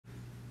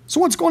So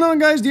what's going on,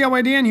 guys?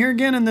 DIY Dan here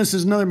again, and this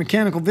is another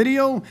mechanical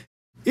video.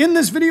 In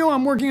this video,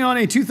 I'm working on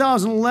a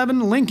 2011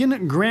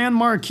 Lincoln Grand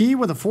Marquee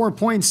with a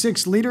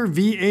 4.6 liter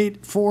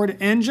V8 Ford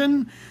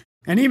engine.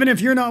 And even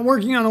if you're not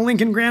working on a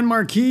Lincoln Grand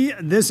Marquee,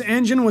 this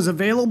engine was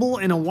available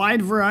in a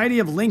wide variety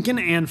of Lincoln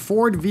and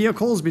Ford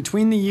vehicles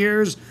between the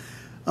years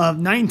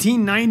of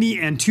 1990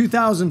 and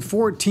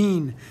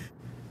 2014.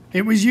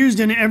 It was used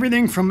in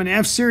everything from an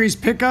F-Series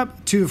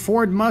pickup to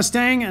Ford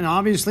Mustang, and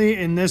obviously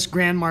in this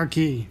Grand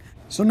Marquee.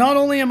 So not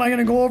only am I going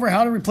to go over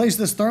how to replace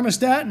this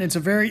thermostat, and it's a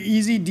very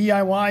easy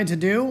DIY to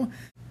do,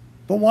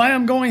 but while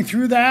I'm going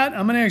through that,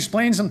 I'm going to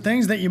explain some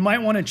things that you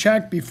might want to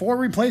check before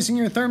replacing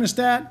your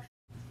thermostat,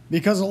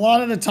 because a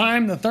lot of the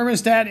time the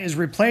thermostat is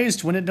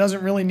replaced when it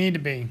doesn't really need to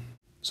be.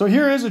 So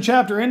here is a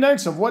chapter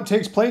index of what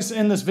takes place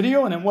in this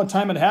video and at what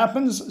time it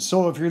happens.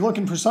 So if you're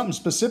looking for something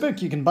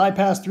specific, you can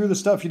bypass through the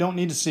stuff you don't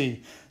need to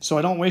see, so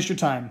I don't waste your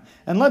time.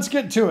 And let's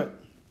get to it.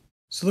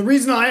 So the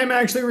reason I am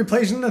actually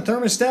replacing the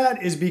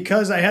thermostat is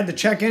because I had the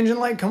check engine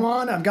light come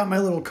on. I've got my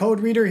little code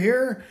reader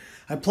here.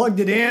 I plugged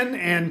it in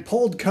and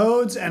pulled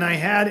codes, and I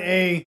had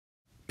a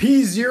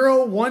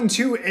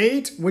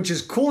P0128, which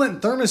is coolant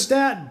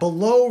thermostat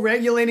below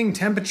regulating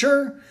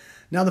temperature.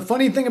 Now the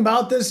funny thing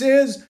about this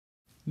is,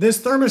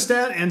 this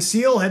thermostat and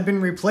seal had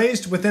been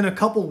replaced within a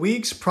couple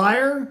weeks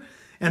prior.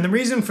 And the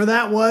reason for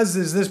that was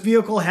this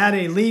vehicle had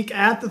a leak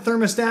at the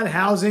thermostat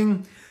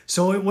housing,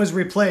 so it was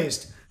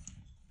replaced.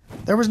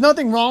 There was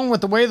nothing wrong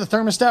with the way the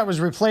thermostat was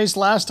replaced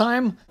last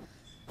time.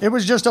 It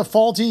was just a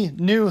faulty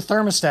new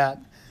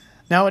thermostat.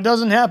 Now, it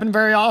doesn't happen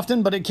very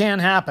often, but it can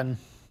happen.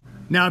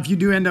 Now, if you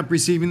do end up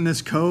receiving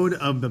this code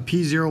of the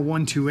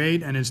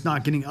P0128 and it's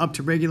not getting up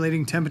to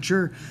regulating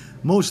temperature,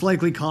 most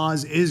likely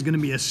cause is going to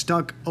be a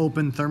stuck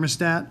open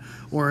thermostat,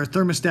 or a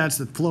thermostat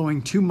that's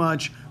flowing too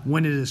much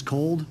when it is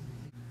cold.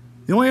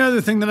 The only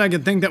other thing that I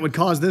could think that would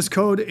cause this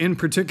code in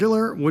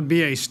particular would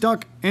be a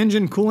stuck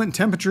engine coolant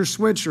temperature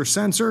switch or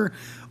sensor,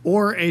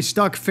 or a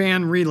stuck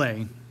fan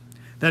relay.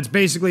 That's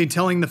basically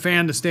telling the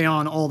fan to stay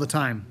on all the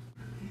time.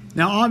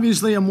 Now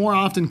obviously a more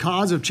often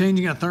cause of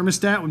changing a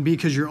thermostat would be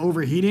because you're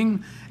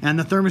overheating, and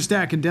the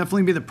thermostat could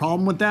definitely be the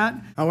problem with that.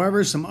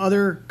 However, some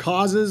other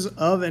causes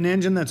of an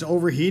engine that's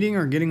overheating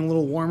or getting a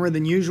little warmer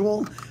than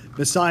usual,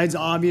 besides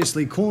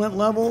obviously coolant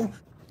level,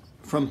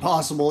 from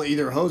possible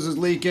either hoses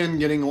leaking,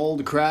 getting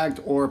old, cracked,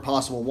 or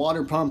possible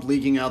water pump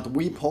leaking out the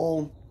weep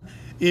hole,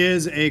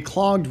 is a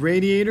clogged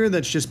radiator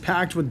that's just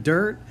packed with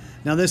dirt.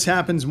 Now this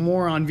happens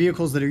more on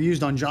vehicles that are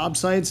used on job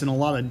sites and a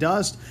lot of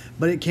dust,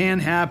 but it can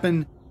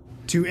happen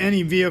to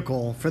any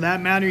vehicle. For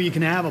that matter, you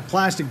can have a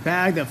plastic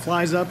bag that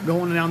flies up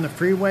going down the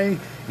freeway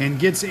and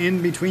gets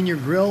in between your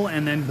grill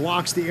and then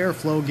blocks the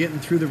airflow getting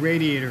through the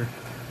radiator.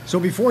 So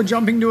before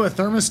jumping to a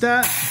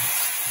thermostat,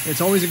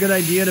 it's always a good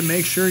idea to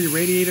make sure your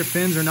radiator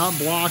fins are not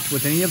blocked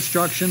with any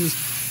obstructions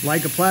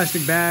like a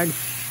plastic bag.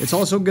 It's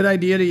also a good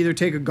idea to either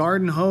take a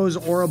garden hose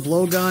or a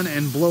blowgun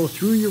and blow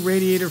through your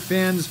radiator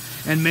fins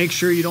and make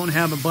sure you don't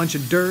have a bunch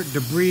of dirt,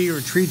 debris, or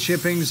tree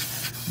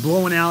chippings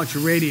blowing out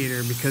your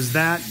radiator, because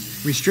that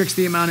restricts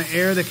the amount of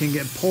air that can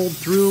get pulled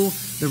through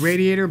the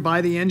radiator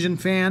by the engine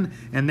fan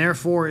and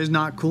therefore is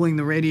not cooling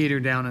the radiator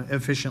down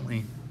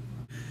efficiently.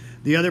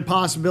 The other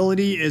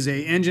possibility is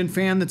an engine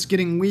fan that's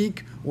getting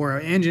weak, or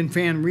an engine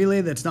fan relay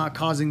that's not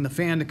causing the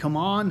fan to come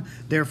on,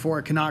 therefore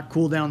it cannot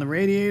cool down the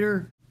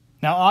radiator.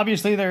 Now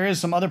obviously there is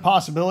some other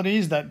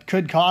possibilities that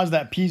could cause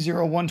that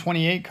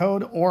P0128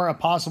 code or a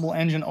possible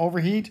engine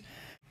overheat,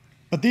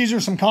 but these are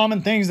some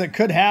common things that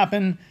could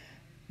happen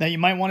that you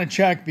might want to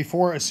check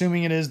before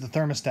assuming it is the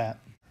thermostat.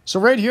 So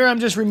right here I'm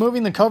just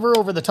removing the cover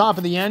over the top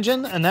of the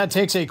engine, and that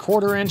takes a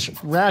 1/4 inch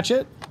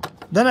ratchet.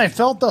 Then I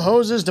felt the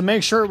hoses to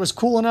make sure it was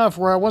cool enough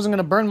where I wasn't going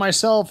to burn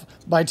myself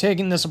by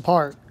taking this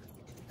apart.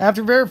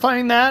 After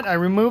verifying that, I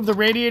removed the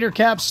radiator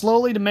cap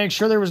slowly to make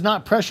sure there was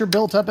not pressure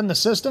built up in the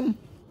system.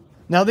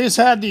 Now this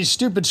had these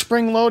stupid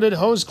spring-loaded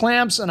hose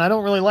clamps, and I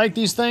don't really like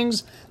these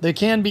things. They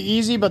can be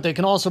easy, but they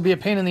can also be a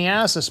pain in the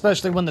ass,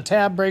 especially when the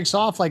tab breaks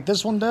off like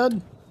this one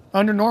did.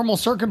 Under normal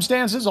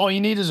circumstances, all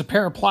you need is a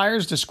pair of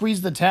pliers to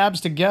squeeze the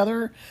tabs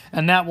together,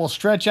 and that will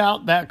stretch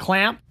out that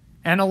clamp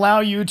and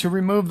allow you to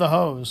remove the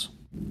hose.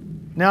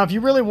 Now if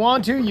you really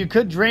want to, you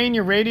could drain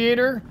your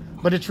radiator,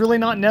 but it's really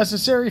not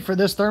necessary for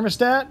this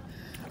thermostat.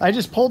 I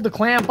just pulled the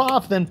clamp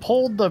off, then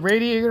pulled the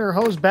radiator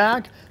hose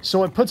back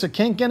so it puts a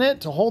kink in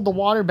it to hold the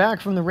water back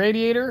from the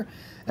radiator,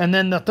 and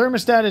then the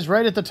thermostat is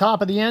right at the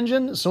top of the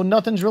engine, so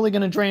nothing's really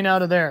going to drain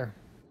out of there.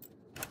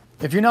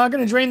 If you're not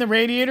going to drain the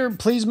radiator,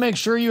 please make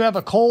sure you have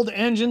a cold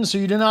engine so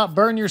you do not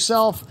burn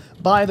yourself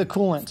by the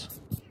coolant.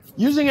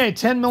 Using a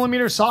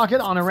 10mm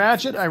socket on a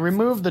ratchet, I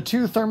removed the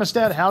 2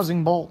 thermostat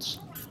housing bolts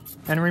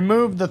and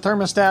removed the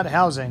thermostat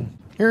housing.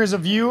 Here is a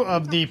view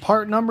of the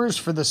part numbers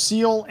for the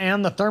seal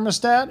and the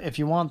thermostat. If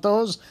you want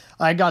those,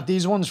 I got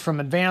these ones from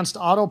Advanced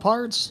Auto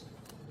Parts.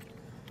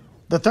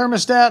 The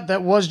thermostat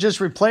that was just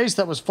replaced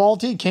that was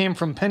faulty came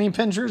from Penny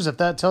Pinchers, if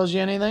that tells you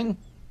anything.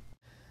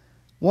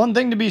 One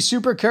thing to be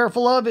super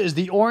careful of is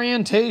the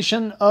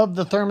orientation of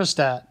the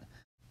thermostat.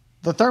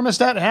 The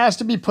thermostat has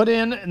to be put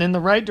in the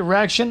right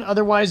direction,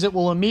 otherwise it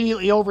will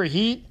immediately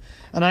overheat.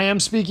 And I am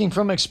speaking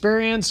from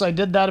experience. I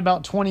did that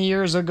about 20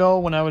 years ago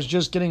when I was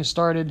just getting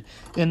started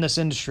in this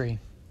industry.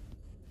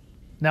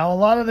 Now, a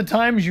lot of the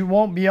times you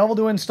won't be able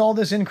to install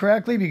this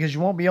incorrectly because you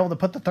won't be able to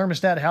put the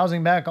thermostat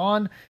housing back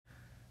on.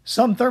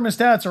 Some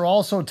thermostats are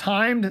also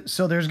timed,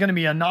 so there's going to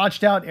be a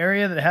notched out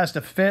area that has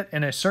to fit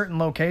in a certain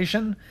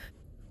location.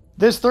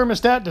 This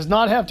thermostat does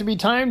not have to be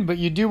timed, but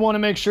you do want to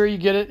make sure you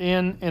get it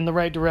in the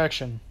right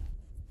direction.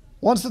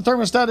 Once the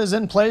thermostat is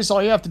in place,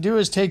 all you have to do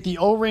is take the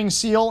O-ring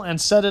seal and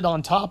set it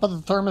on top of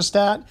the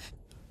thermostat.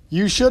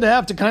 You should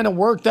have to kind of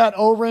work that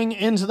O-ring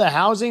into the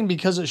housing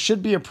because it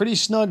should be a pretty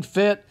snug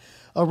fit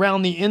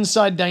around the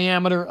inside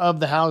diameter of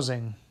the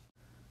housing.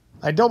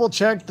 I double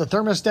checked the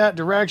thermostat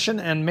direction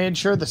and made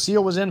sure the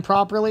seal was in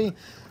properly,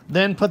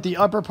 then put the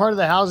upper part of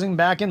the housing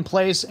back in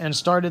place and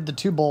started the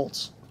 2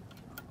 bolts.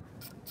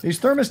 These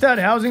thermostat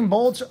housing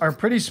bolts are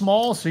pretty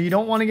small, so you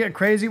don't want to get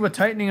crazy with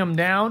tightening them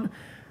down.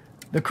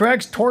 The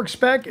correct torque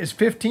spec is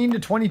 15 to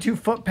 22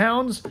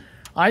 foot-pounds.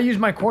 I use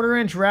my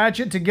 1/4 inch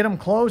ratchet to get them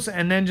close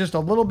and then just a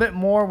little bit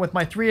more with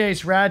my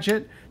 3/8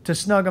 ratchet to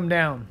snug them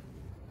down.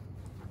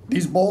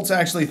 These bolts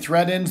actually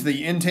thread into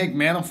the intake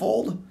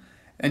manifold,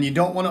 and you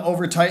don't want to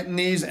over tighten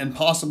these and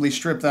possibly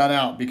strip that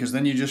out because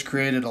then you just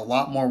created a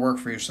lot more work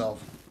for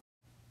yourself.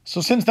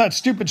 So since that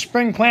stupid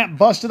spring clamp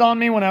busted on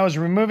me when I was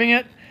removing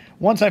it,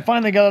 once I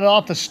finally got it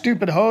off the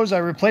stupid hose, I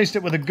replaced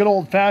it with a good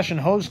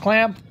old-fashioned hose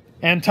clamp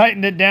and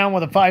tightened it down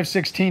with a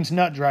 5/16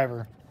 nut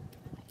driver.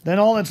 Then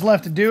all that's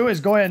left to do is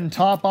go ahead and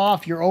top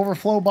off your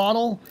overflow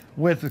bottle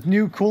with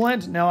new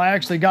coolant. Now I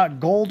actually got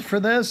gold for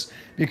this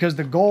because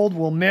the gold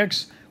will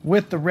mix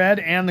with the red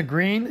and the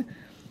green.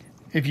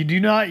 If you do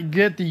not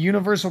get the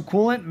universal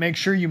coolant, make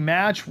sure you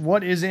match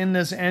what is in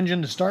this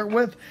engine to start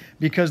with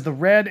because the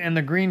red and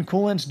the green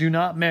coolants do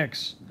not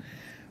mix.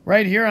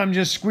 Right here, I'm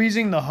just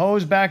squeezing the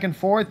hose back and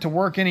forth to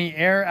work any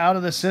air out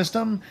of the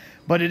system,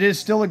 but it is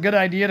still a good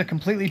idea to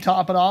completely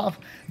top it off,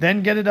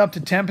 then get it up to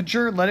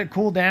temperature, let it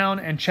cool down,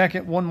 and check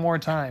it one more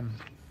time.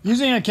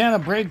 Using a can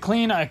of brake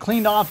clean, I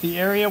cleaned off the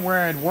area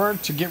where I'd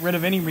worked to get rid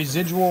of any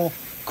residual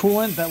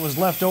coolant that was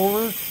left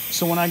over,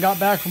 so when I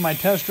got back from my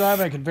test drive,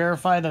 I could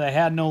verify that I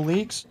had no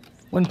leaks.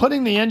 When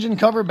putting the engine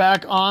cover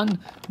back on,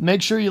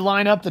 make sure you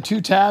line up the 2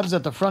 tabs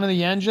at the front of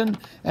the engine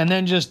and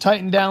then just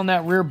tighten down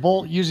that rear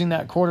bolt using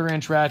that 1/4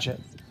 inch ratchet.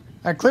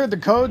 I cleared the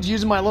codes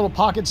using my little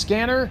pocket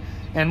scanner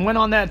and went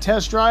on that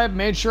test drive,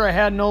 made sure I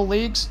had no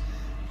leaks,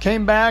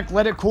 came back,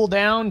 let it cool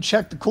down,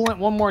 checked the coolant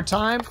one more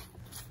time,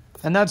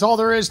 and that's all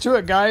there is to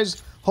it,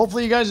 guys.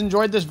 Hopefully you guys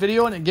enjoyed this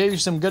video and it gave you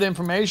some good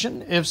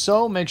information. If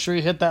so, make sure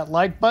you hit that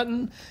like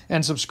button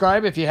and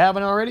subscribe if you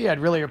haven't already. I'd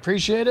really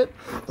appreciate it.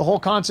 The whole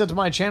concept of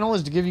my channel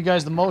is to give you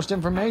guys the most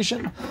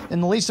information in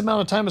the least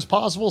amount of time as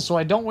possible so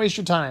I don't waste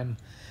your time.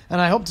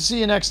 And I hope to see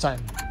you next time.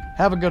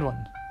 Have a good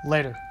one.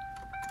 Later.